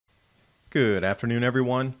Good afternoon,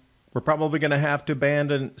 everyone. We're probably going to have to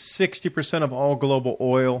abandon 60% of all global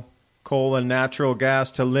oil, coal, and natural gas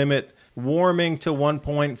to limit warming to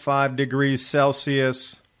 1.5 degrees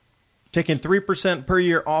Celsius, taking 3% per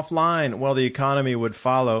year offline while the economy would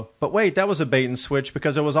follow. But wait, that was a bait and switch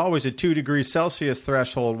because it was always a 2 degrees Celsius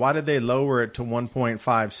threshold. Why did they lower it to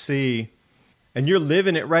 1.5 C? And you're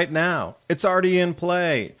living it right now. It's already in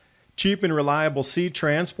play. Cheap and reliable sea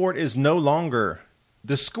transport is no longer.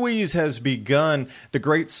 The squeeze has begun, the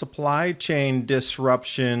great supply chain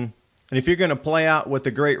disruption. And if you're going to play out what the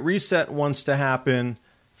Great Reset wants to happen,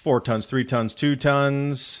 4 tons, 3 tons, 2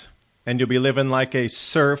 tons, and you'll be living like a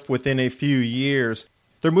serf within a few years.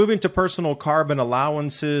 They're moving to personal carbon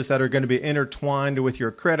allowances that are going to be intertwined with your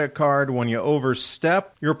credit card when you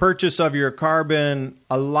overstep your purchase of your carbon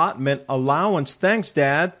allotment allowance. Thanks,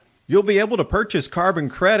 Dad. You'll be able to purchase carbon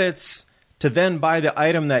credits to then buy the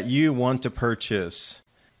item that you want to purchase.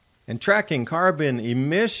 And tracking carbon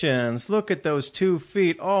emissions, look at those 2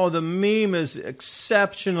 feet. Oh, the meme is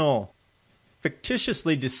exceptional.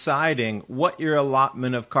 Fictitiously deciding what your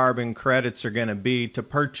allotment of carbon credits are going to be to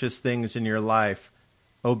purchase things in your life.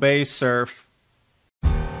 Obey, surf.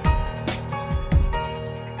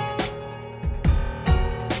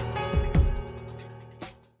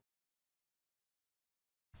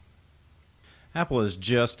 Apple has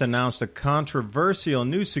just announced a controversial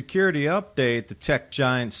new security update. The tech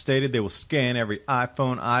giant stated they will scan every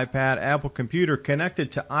iPhone, iPad, Apple computer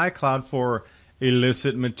connected to iCloud for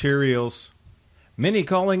illicit materials. Many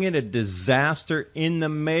calling it a disaster in the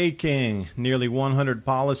making. Nearly 100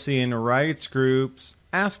 policy and rights groups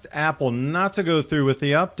asked Apple not to go through with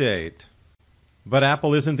the update. But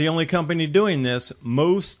Apple isn't the only company doing this.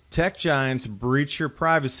 Most tech giants breach your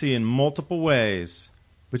privacy in multiple ways.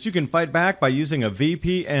 But you can fight back by using a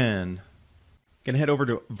VPN. You can head over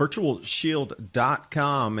to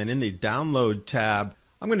virtualshield.com, and in the download tab,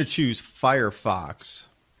 I'm going to choose Firefox.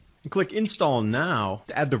 And click Install Now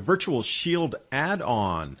to add the Virtual Shield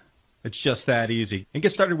add-on. It's just that easy. And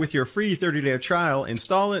get started with your free 30-day trial.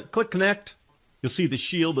 Install it, click Connect. You'll see the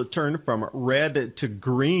shield turn from red to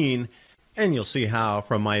green. And you'll see how,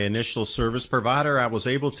 from my initial service provider, I was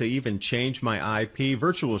able to even change my IP.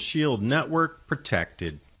 Virtual Shield Network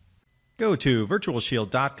protected. Go to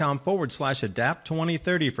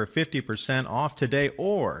virtualshield.com/adapt2030 for 50% off today,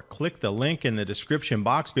 or click the link in the description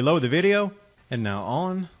box below the video. And now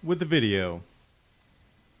on with the video.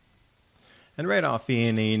 And right off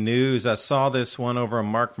E&E News, I saw this one over on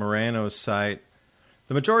Mark Morano's site.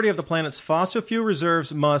 The majority of the planet's fossil fuel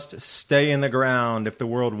reserves must stay in the ground if the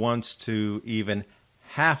world wants to even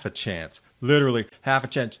half a chance. Literally, half a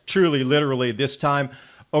chance. Truly, literally, this time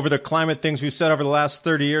over the climate things we've said over the last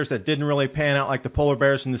 30 years that didn't really pan out, like the polar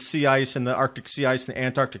bears and the sea ice and the Arctic sea ice and the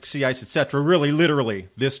Antarctic sea ice, etc. Really, literally,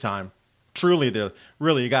 this time. Truly,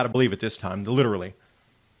 really, you got to believe it this time. Literally.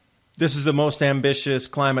 This is the most ambitious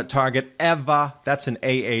climate target ever. That's an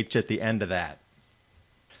AH at the end of that.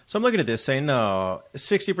 So I'm looking at this saying, no,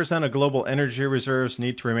 60% of global energy reserves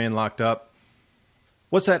need to remain locked up.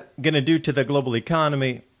 What's that going to do to the global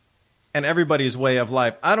economy and everybody's way of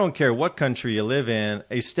life? I don't care what country you live in.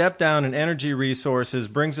 A step down in energy resources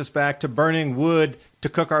brings us back to burning wood to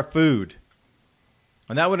cook our food.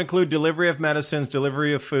 And that would include delivery of medicines,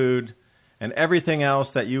 delivery of food, and everything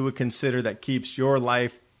else that you would consider that keeps your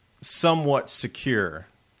life somewhat secure,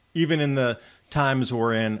 even in the times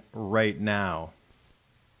we're in right now.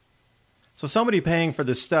 So somebody paying for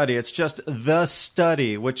the study, it's just the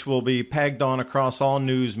study, which will be pegged on across all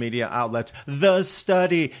news media outlets. The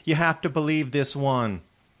study, you have to believe this one.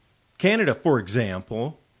 Canada, for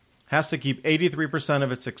example, has to keep 83%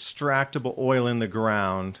 of its extractable oil in the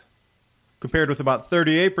ground, compared with about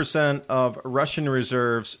 38% of Russian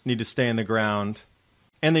reserves need to stay in the ground.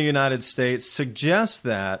 And the United States suggests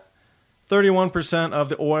that 31% of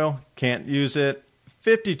the oil can't use it.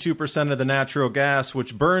 52% of the natural gas,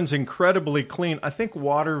 which burns incredibly clean. I think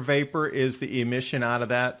water vapor is the emission out of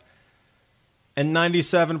that. And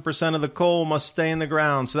 97% of the coal must stay in the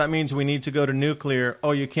ground. So that means we need to go to nuclear.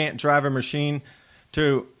 Oh, you can't drive a machine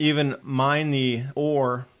to even mine the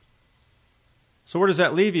ore. So where does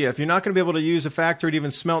that leave you? If you're not going to be able to use a factory to even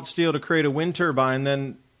smelt steel to create a wind turbine,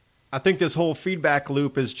 then I think this whole feedback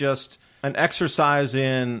loop is just an exercise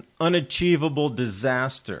in unachievable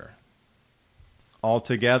disaster.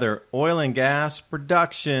 Altogether, oil and gas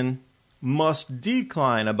production must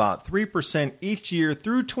decline about 3% each year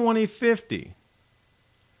through 2050.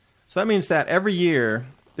 So that means that every year,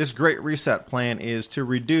 this Great Reset plan is to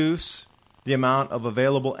reduce the amount of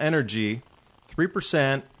available energy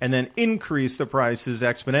 3% and then increase the prices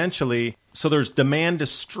exponentially. So there's demand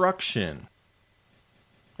destruction.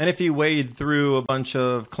 And if you wade through a bunch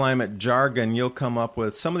of climate jargon, you'll come up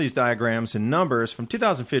with some of these diagrams and numbers. From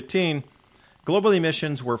 2015, global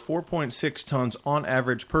emissions were 4.6 tons on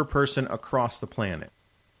average per person across the planet.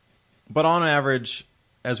 But on average,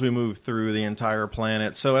 as we move through the entire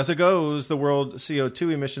planet, so as it goes, the world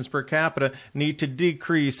CO2 emissions per capita need to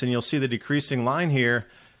decrease, and you'll see the decreasing line here.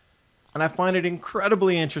 And I find it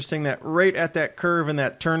incredibly interesting that right at that curve and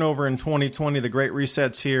that turnover in 2020, the Great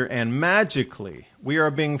Reset's here, and magically, we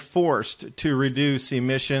are being forced to reduce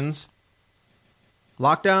emissions.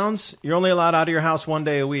 Lockdowns, you're only allowed out of your house 1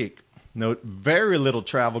 day a week. Note very little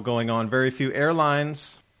travel going on, very few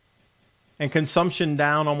airlines, and consumption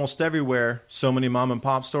down almost everywhere. So many mom and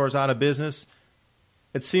pop stores out of business.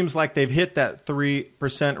 It seems like they've hit that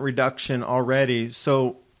 3% reduction already.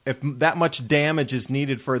 So if that much damage is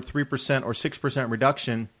needed for a 3% or 6%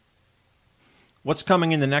 reduction, what's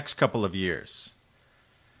coming in the next couple of years?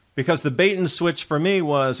 Because the bait and switch for me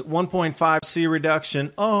was 1.5C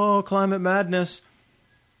reduction. Oh, climate madness.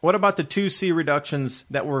 What about the 2C reductions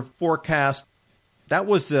that were forecast? That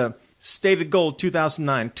was the stated goal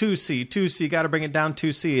 2009. 2C, got to bring it down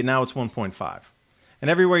 2C, and now it's 1.5. And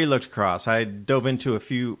everywhere you looked across, I dove into a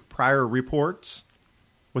few prior reports.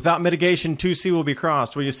 Without mitigation, 2C will be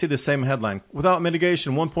crossed. Well, you see the same headline. Without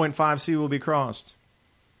mitigation, 1.5C will be crossed.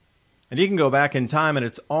 And you can go back in time, and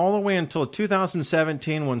it's all the way until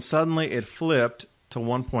 2017 when suddenly it flipped to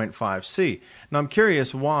 1.5C. Now, I'm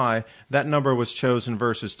curious why that number was chosen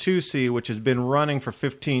versus 2C, which has been running for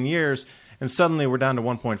 15 years, and suddenly we're down to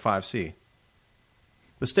 1.5C.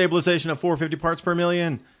 The stabilization of 450 parts per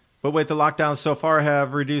million. But wait, the lockdowns so far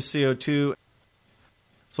have reduced CO2.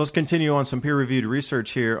 So let's continue on some peer-reviewed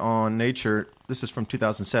research here on Nature. This is from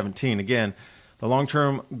 2017. Again, the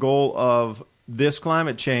long-term goal of this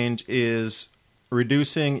climate change is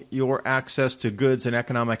reducing your access to goods and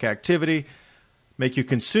economic activity, make you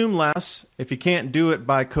consume less. If you can't do it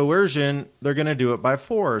by coercion, they're going to do it by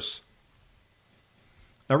force.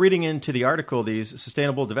 Now, reading into the article, these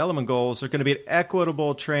Sustainable Development Goals are going to be an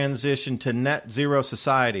equitable transition to net zero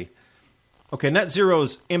society. Okay, net zero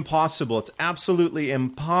is impossible. It's absolutely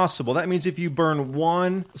impossible. That means if you burn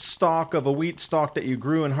one stalk of a wheat stalk that you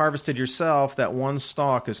grew and harvested yourself, that one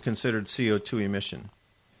stalk is considered CO2 emission.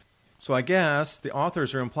 So I guess the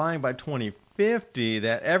authors are implying by 2050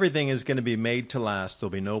 that everything is going to be made to last. There'll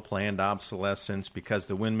be no planned obsolescence because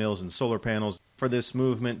the windmills and solar panels for this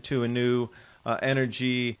movement to a new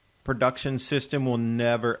energy production system will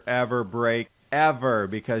never, ever break. Ever,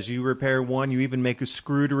 because you repair one, you even make a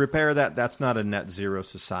screw to repair that. That's not a net zero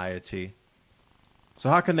society. So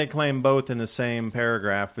how can they claim both in the same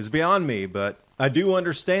paragraph is beyond me, but I do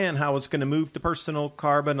understand how it's going to move to personal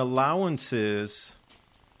carbon allowances.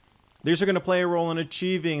 These are going to play a role in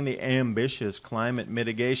achieving the ambitious climate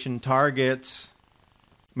mitigation targets,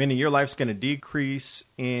 meaning your life's going to decrease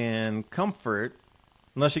in comfort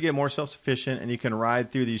unless you get more self-sufficient and you can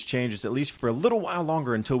ride through these changes at least for a little while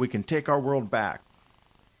longer until we can take our world back.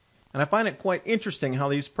 And I find it quite interesting how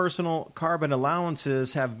these personal carbon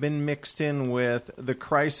allowances have been mixed in with the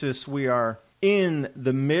crisis we are in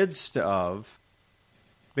the midst of,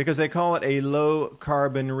 because they call it a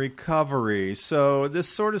low-carbon recovery. So this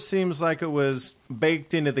sort of seems like it was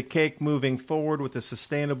baked into the cake moving forward with the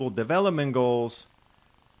Sustainable Development Goals,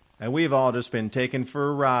 and we've all just been taken for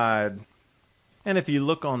a ride. And if you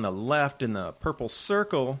look on the left in the purple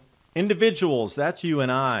circle, individuals, that's you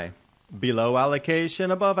and I. Below allocation,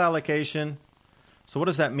 above allocation. So what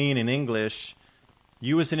does that mean in English?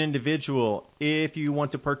 You as an individual, if you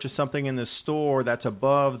want to purchase something in the store that's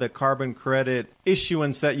above the carbon credit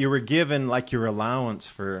issuance that you were given, like your allowance,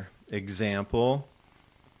 for example,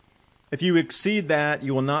 if you exceed that,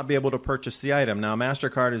 you will not be able to purchase the item. Now,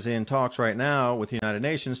 MasterCard is in talks right now with the United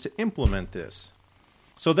Nations to implement this.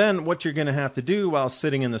 So then what you're going to have to do while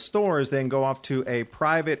sitting in the store is then go off to a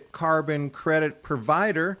private carbon credit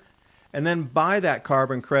provider and then buy that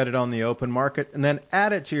carbon credit on the open market and then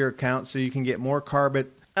add it to your account so you can get more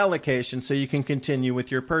carbon allocation so you can continue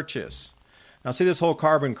with your purchase. Now see, this whole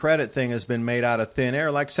carbon credit thing has been made out of thin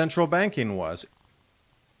air like central banking was.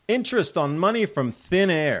 Interest on money from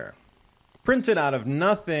thin air, printed out of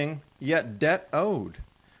nothing, yet debt owed.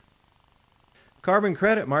 Carbon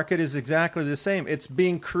credit market is exactly the same. It's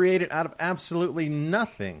being created out of absolutely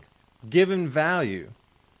nothing, given value.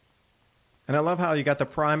 And I love how you got the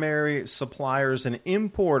primary suppliers and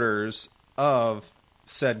importers of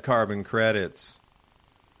said carbon credits.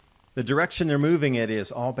 The direction they're moving it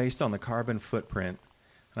is all based on the carbon footprint.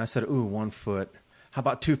 And I said, ooh, 1 foot. How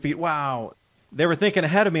about 2 feet? Wow. They were thinking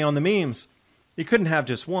ahead of me on the memes. You couldn't have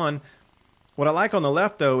just one. What I like on the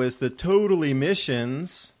left, though, is the total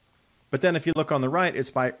emissions But then if you look on the right,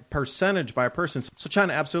 it's by percentage by person. So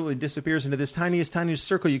China absolutely disappears into this tiniest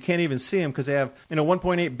circle. You can't even see them because they have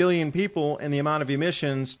 1.8 billion people, and the amount of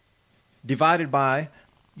emissions divided by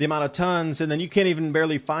the amount of tons, and then you can't even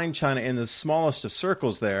barely find China in the smallest of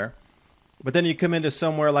circles there. But then you come into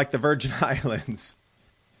somewhere like the Virgin Islands,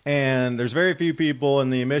 and there's very few people in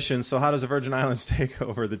the emissions, so how does the Virgin Islands take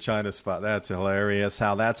over the China spot? That's hilarious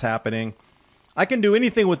how that's happening. I can do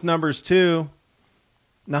anything with numbers too.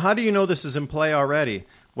 Now, how do you know this is in play already?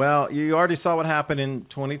 Well, you already saw what happened in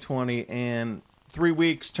 2020, and 3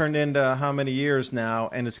 weeks turned into how many years now,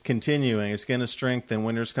 and it's continuing. It's going to strengthen.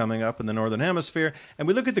 Winter's coming up in the Northern Hemisphere, and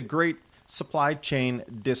we look at the great supply chain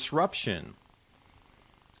disruption.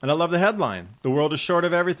 And I love the headline. The world is short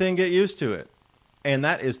of everything, get used to it. And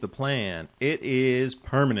that is the plan. It is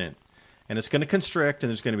permanent. And it's going to constrict, and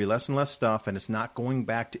there's going to be less and less stuff, and it's not going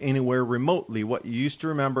back to anywhere remotely what you used to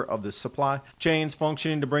remember of the supply chains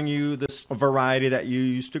functioning to bring you this variety that you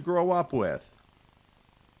used to grow up with.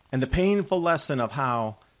 And the painful lesson of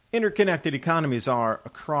how interconnected economies are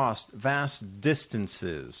across vast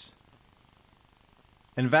distances.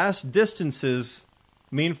 And vast distances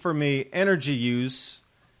mean for me energy use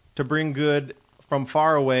to bring good from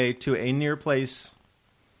far away to a near place,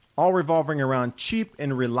 all revolving around cheap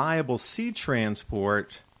and reliable sea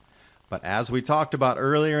transport. But as we talked about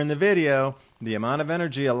earlier in the video, the amount of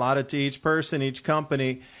energy allotted to each person, each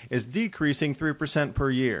company, is decreasing 3% per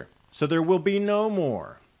year. So there will be no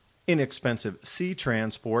more inexpensive sea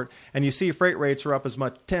transport. And you see freight rates are up as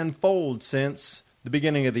much tenfold since the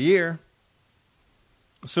beginning of the year.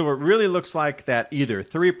 So it really looks like that either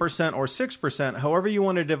 3% or 6%, however you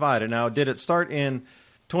want to divide it. Now, did it start in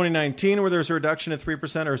 2019 where there's a reduction of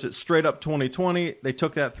 3%, or is it straight up 2020? They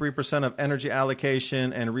took that 3% of energy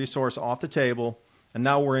allocation and resource off the table, and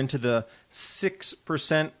now we're into the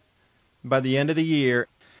 6% by the end of the year.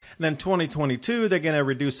 And then 2022, they're going to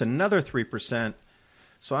reduce another 3%.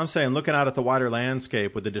 So I'm saying, looking out at the wider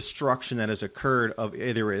landscape with the destruction that has occurred of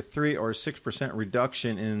either a 3 or 6%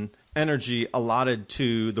 reduction in energy allotted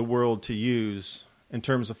to the world to use in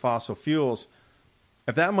terms of fossil fuels,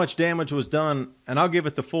 if that much damage was done, and I'll give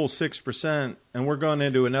it the full 6%, and we're going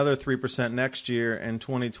into another 3% next year, and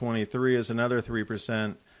 2023 is another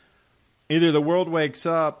 3%, either the world wakes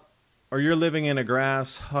up or you're living in a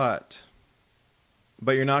grass hut.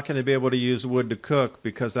 But you're not going to be able to use wood to cook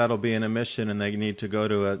because that'll be an emission and they need to go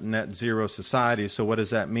to a net zero society. So what does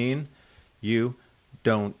that mean? You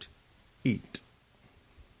don't eat.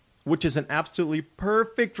 Which is an absolutely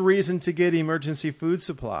perfect reason to get emergency food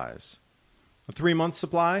supplies. A 3-month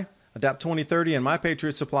supply, Adapt 2030 and My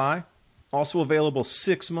Patriot supply. Also available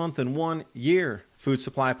 6-month and 1-year food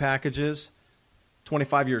supply packages.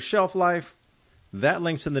 25-year shelf life. That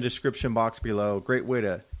link's in the description box below. Great way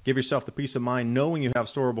to give yourself the peace of mind knowing you have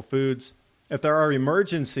storable foods. If there are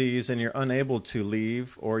emergencies and you're unable to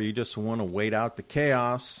leave or you just want to wait out the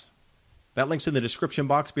chaos, that link's in the description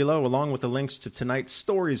box below along with the links to tonight's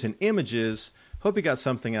stories and images. Hope you got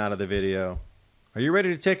something out of the video. Are you ready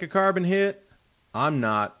to take a carbon hit? I'm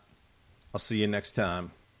not. I'll see you next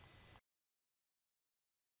time.